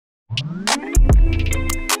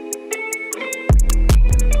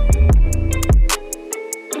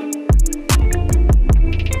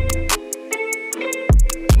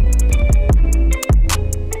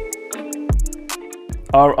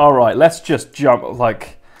All right, let's just jump,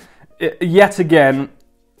 like, yet again,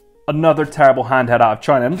 another terrible handheld out of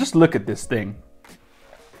China. And just look at this thing.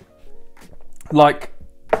 Like,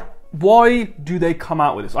 why do they come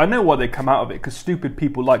out with this? I know why they come out of it, because stupid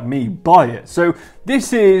people like me buy it. So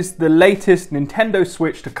this is the latest Nintendo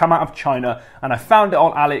Switch to come out of China, and I found it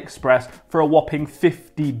on AliExpress for a whopping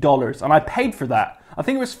 $50, and I paid for that. I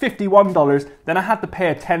think it was $51, then I had to pay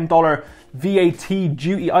a $10 VAT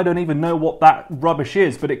duty. I don't even know what that rubbish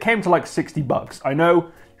is, but it came to like 60 bucks. I know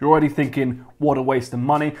you're already thinking, what a waste of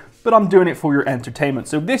money, but I'm doing it for your entertainment.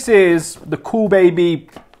 So this is the Cool Baby,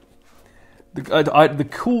 the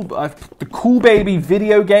Cool Baby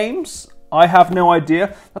video games. I have no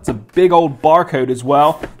idea. That's a big old barcode as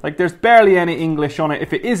well. Like, there's barely any English on it.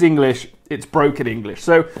 If it is English, it's broken English.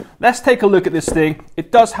 So let's take a look at this thing. It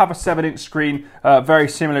does have a 7-inch screen, very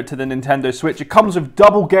similar to the Nintendo Switch. It comes with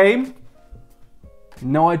double game.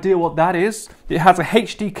 No idea what that is. It has a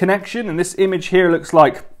HD connection, and this image here looks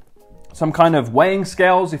like some kind of weighing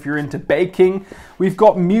scales if you're into baking. We've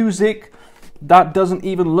got music. That doesn't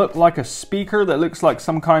even look like a speaker. That looks like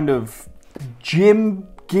some kind of gym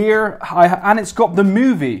gear. And it's got the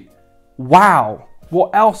movie. Wow.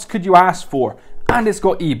 What else could you ask for? And it's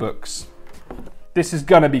got ebooks. This is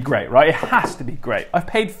gonna be great, right? It has to be great. I've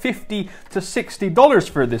paid $50 to $60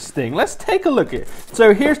 for this thing. Let's take a look at it.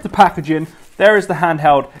 So here's the packaging. There is the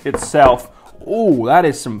handheld itself. Oh, that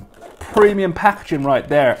is some premium packaging right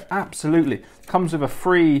there. Absolutely. Comes with a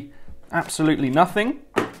free absolutely nothing.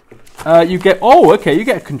 You get, oh, okay, you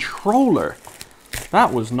get a controller.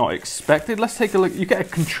 That was not expected. Let's take a look. You get a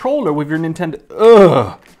controller with your Nintendo.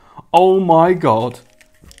 Ugh. Oh my God.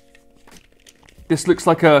 This looks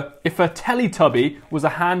like if a Teletubby was a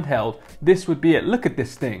handheld, this would be it. Look at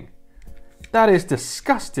this thing. That is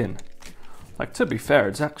disgusting. Like, to be fair,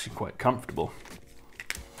 it's actually quite comfortable.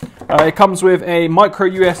 It comes with a micro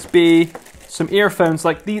USB, some earphones.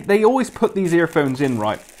 Like, they always put these earphones in,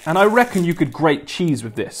 right? And I reckon you could grate cheese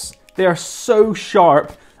with this. They are so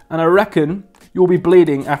sharp, and I reckon you'll be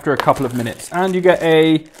bleeding after a couple of minutes. And you get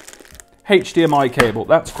a HDMI cable.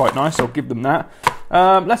 That's quite nice. I'll give them that.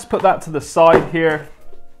 Let's put that to the side here,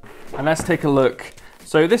 and let's take a look.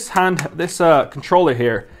 So this controller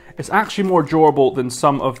here is actually more durable than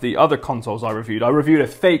some of the other consoles I reviewed. I reviewed a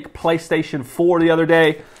fake PlayStation 4 the other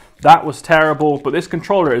day. That was terrible, but this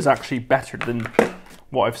controller is actually better than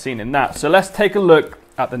what I've seen in that. So let's take a look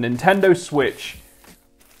at the Nintendo Switch.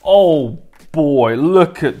 Oh boy,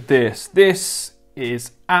 look at this. This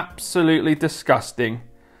is absolutely disgusting.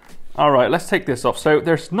 All right, let's take this off. So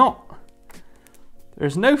there's no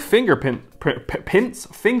fingerprints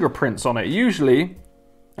on it. Usually,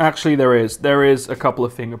 actually there is. There is a couple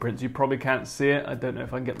of fingerprints. You probably can't see it. I don't know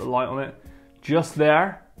if I can get the light on it. Just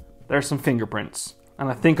there's some fingerprints. And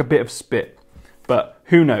I think a bit of spit. But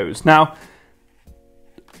who knows? Now,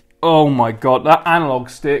 oh my God, that analog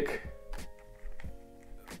stick.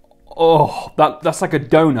 Oh, that's like a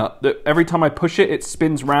donut. That every time I push it, it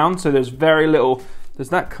spins round. So there's very little. Does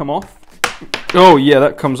that come off? Oh yeah,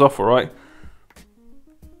 that comes off all right.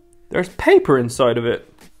 There's paper inside of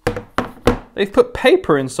it. They've put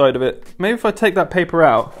paper inside of it. Maybe if I take that paper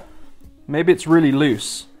out, maybe it's really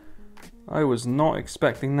loose. I was not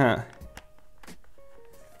expecting that.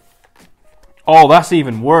 Oh, that's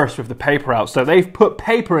even worse with the paper out. So they've put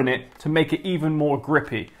paper in it to make it even more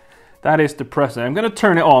grippy. That is depressing. I'm going to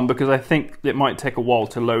turn it on because I think it might take a while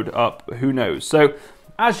to load up. Who knows? So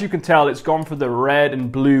as you can tell, it's gone for the red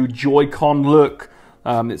and blue Joy-Con look.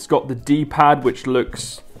 It's got the D-pad, which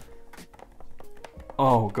looks...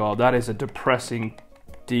 Oh God, that is a depressing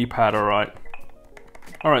D-pad, all right.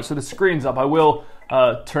 All right, so the screen's up. I will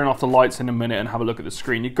turn off the lights in a minute and have a look at the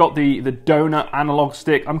screen. You've got the donut analog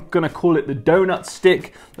stick. I'm gonna call it the donut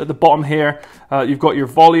stick at the bottom here. You've got your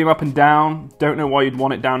volume up and down. Don't know why you'd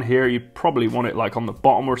want it down here. You'd probably want it like on the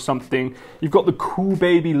bottom or something. You've got the Cool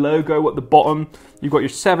Baby logo at the bottom. You've got your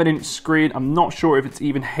 7-inch screen. I'm not sure if it's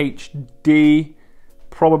even HD.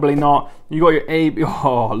 Probably not. You got your A.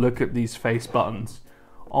 Oh, look at these face buttons.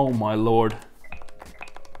 Oh my Lord.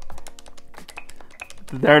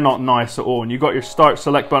 They're not nice at all. And you got your start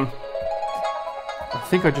select button. I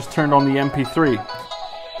think I just turned on the MP3.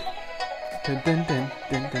 Dun, dun, dun,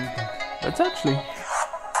 dun, dun, dun. That's actually...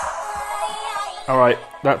 Alright,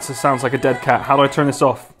 that sounds like a dead cat. How do I turn this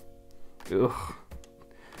off? Ugh.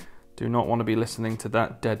 Do not want to be listening to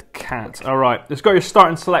that dead cat. Alright, it's got your start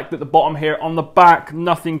and select at the bottom here. On the back,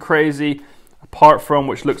 nothing crazy. apart from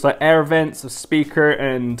which looks like air vents, a speaker,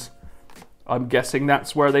 and I'm guessing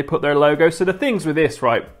that's where they put their logo. So the things with this,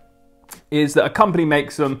 right, is that a company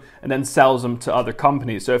makes them and then sells them to other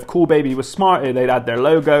companies. So if Cool Baby was smart, they'd add their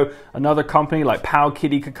logo. Another company like Pow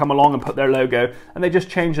Kitty could come along and put their logo, and they just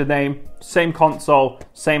change the name, same console,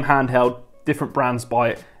 same handheld, different brands buy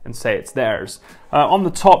it and say it's theirs. On the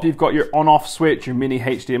top, you've got your on-off switch, your mini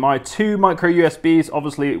HDMI, 2 micro USBs.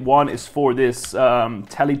 Obviously, one is for this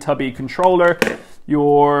Teletubby controller,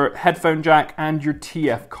 your headphone jack, and your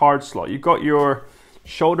TF card slot. You've got your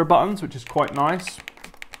shoulder buttons, which is quite nice.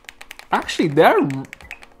 Actually,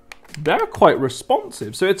 they're quite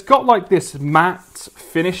responsive. So it's got like this matte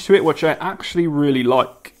finish to it, which I actually really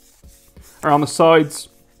like. Around the sides,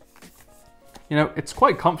 you know, it's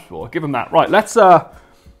quite comfortable. I'll give them that. Right, let's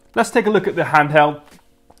take a look at the handheld.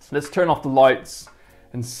 Let's turn off the lights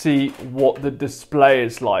and see what the display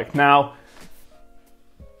is like. Now,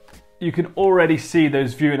 you can already see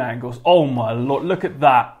those viewing angles. Oh my Lord, look at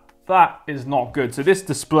that. That is not good. So this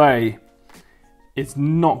display, it's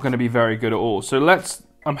not going to be very good at all. So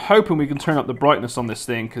I'm hoping we can turn up the brightness on this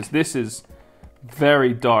thing, because this is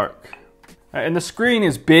very dark. And the screen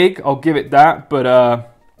is big, I'll give it that,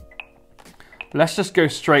 but let's just go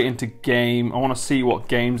straight into game. I want to see what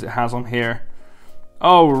games it has on here.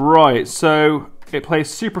 Oh, right, so it plays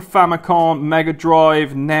Super Famicom, Mega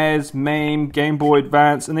Drive, NES, MAME, Game Boy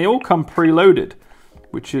Advance, and they all come preloaded,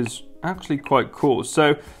 which is actually quite cool.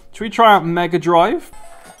 So, should we try out Mega Drive?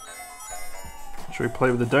 Should we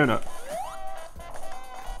play with the donut?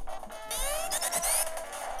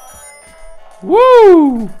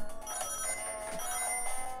 Woo!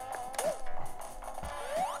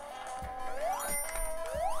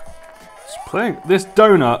 It's playing. This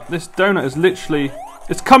donut is literally,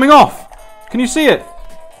 it's coming off! Can you see it?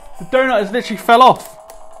 The donut has literally fell off.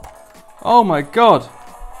 Oh my God.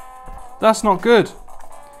 That's not good.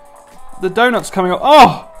 The donut's coming off.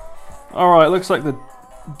 Oh! Alright, looks like the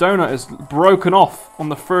donut is broken off on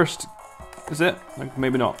the first. Is it?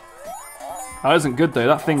 Maybe not. That isn't good though.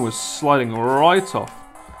 That thing was sliding right off.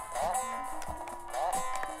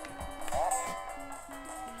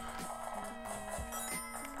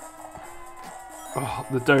 Oh,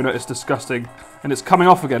 the donut is disgusting. And it's coming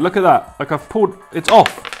off again. Look at that. Like I've pulled. It's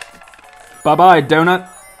off. Bye bye, donut.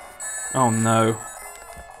 Oh no.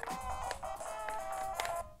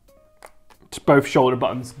 Both shoulder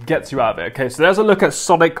buttons gets you out of it. Okay, so there's a look at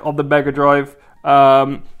Sonic on the Mega Drive.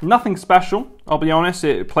 Nothing special, I'll be honest.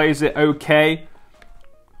 It plays it okay.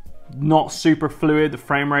 Not super fluid. The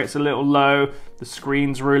frame rate's a little low. The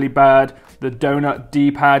screen's really bad. The donut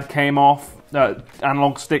D-pad came off.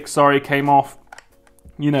 Analog stick, sorry, came off.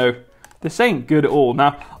 You know, this ain't good at all.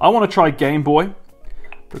 Now, I want to try Game Boy,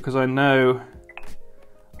 because I know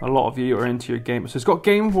a lot of you are into your game. So it's got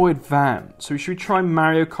Game Boy Advance. So should we try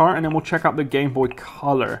Mario Kart, and then we'll check out the Game Boy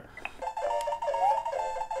Color.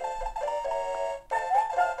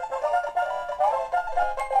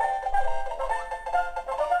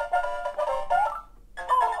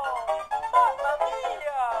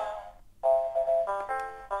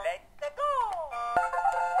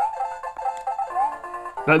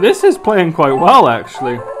 Now this is playing quite well,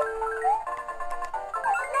 actually.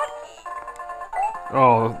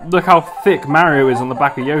 Oh, look how thick Mario is on the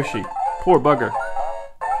back of Yoshi. Poor bugger.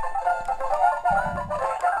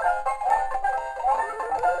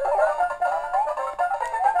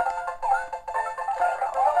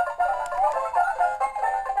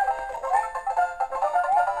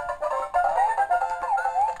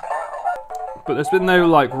 But there's been no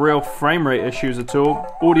like real frame rate issues at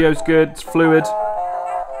all. Audio's good, it's fluid.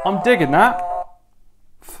 I'm digging that.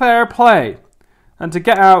 Fair play. And to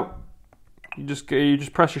get out, you just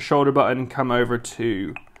press your shoulder button and come over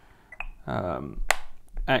to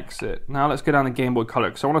exit. Now let's go down to Game Boy Color,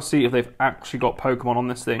 because I want to see if they've actually got Pokemon on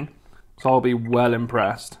this thing. So I'll be well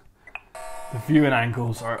impressed. The viewing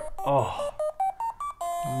angles are, oh,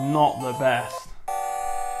 not the best.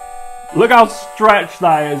 Look how stretched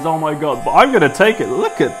that is, oh my God. But I'm going to take it,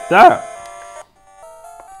 look at that.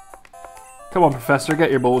 Come on, Professor,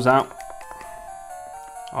 get your balls out.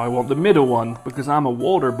 I want the middle one, because I'm a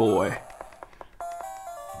water boy.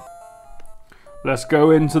 Let's go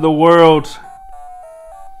into the world.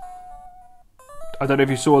 I don't know if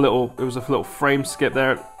you saw it was a little frame skip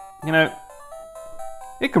there. You know,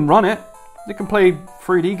 it can run it. It can play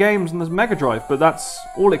 3D games on this Mega Drive, but that's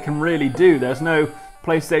all it can really do. There's no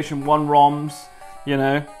PlayStation 1 ROMs, you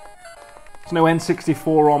know. There's no N64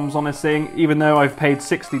 ROMs on this thing, even though I've paid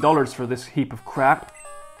 $60 for this heap of crap.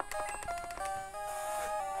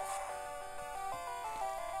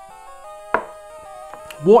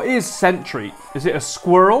 What is Sentry? Is it a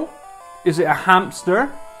squirrel? Is it a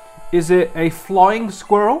hamster? Is it a flying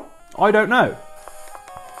squirrel? I don't know.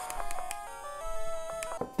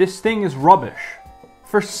 This thing is rubbish.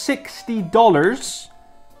 For $60,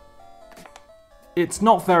 it's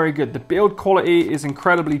not very good. The build quality is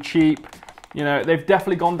incredibly cheap. You know, they've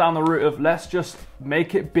definitely gone down the route of let's just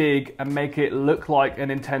make it big and make it look like a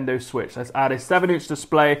Nintendo Switch. Let's add a 7-inch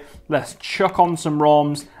display, let's chuck on some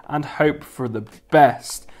ROMs and hope for the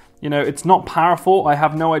best. You know, it's not powerful. I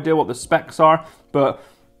have no idea what the specs are, but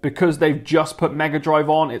because they've just put Mega Drive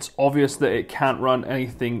on, it's obvious that it can't run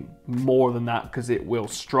anything more than that because it will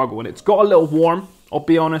struggle. And it's got a little warm, I'll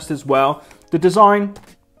be honest as well. The design,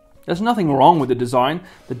 there's nothing wrong with the design.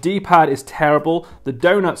 The D-pad is terrible. The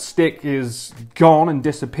donut stick is gone and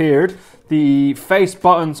disappeared. The face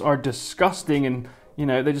buttons are disgusting and, you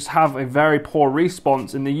know, they just have a very poor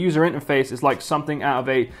response. And the user interface is like something out of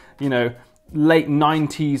a, you know, late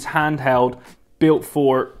 90s handheld built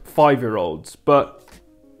for 5-year-olds. But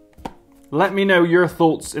let me know your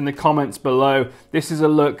thoughts in the comments below. This is a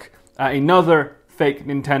look at another fake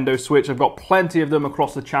Nintendo Switch. I've got plenty of them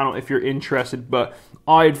across the channel if you're interested, but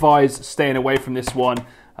I advise staying away from this one.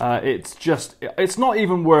 It's not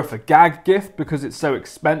even worth a gag gift because it's so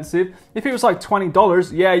expensive. If it was like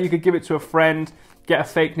 $20, yeah, you could give it to a friend, get a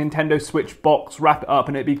fake Nintendo Switch box, wrap it up,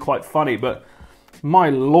 and it'd be quite funny. But my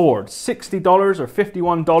lord, $60 or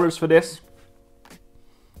 $51 for this?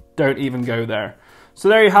 Don't even go there. So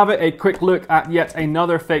there you have it, a quick look at yet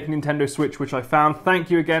another fake Nintendo Switch which I found. Thank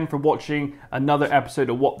you again for watching another episode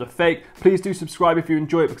of What the Fake. Please do subscribe if you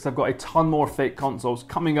enjoy it because I've got a ton more fake consoles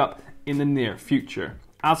coming up in the near future.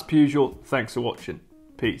 As per usual, thanks for watching.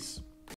 Peace.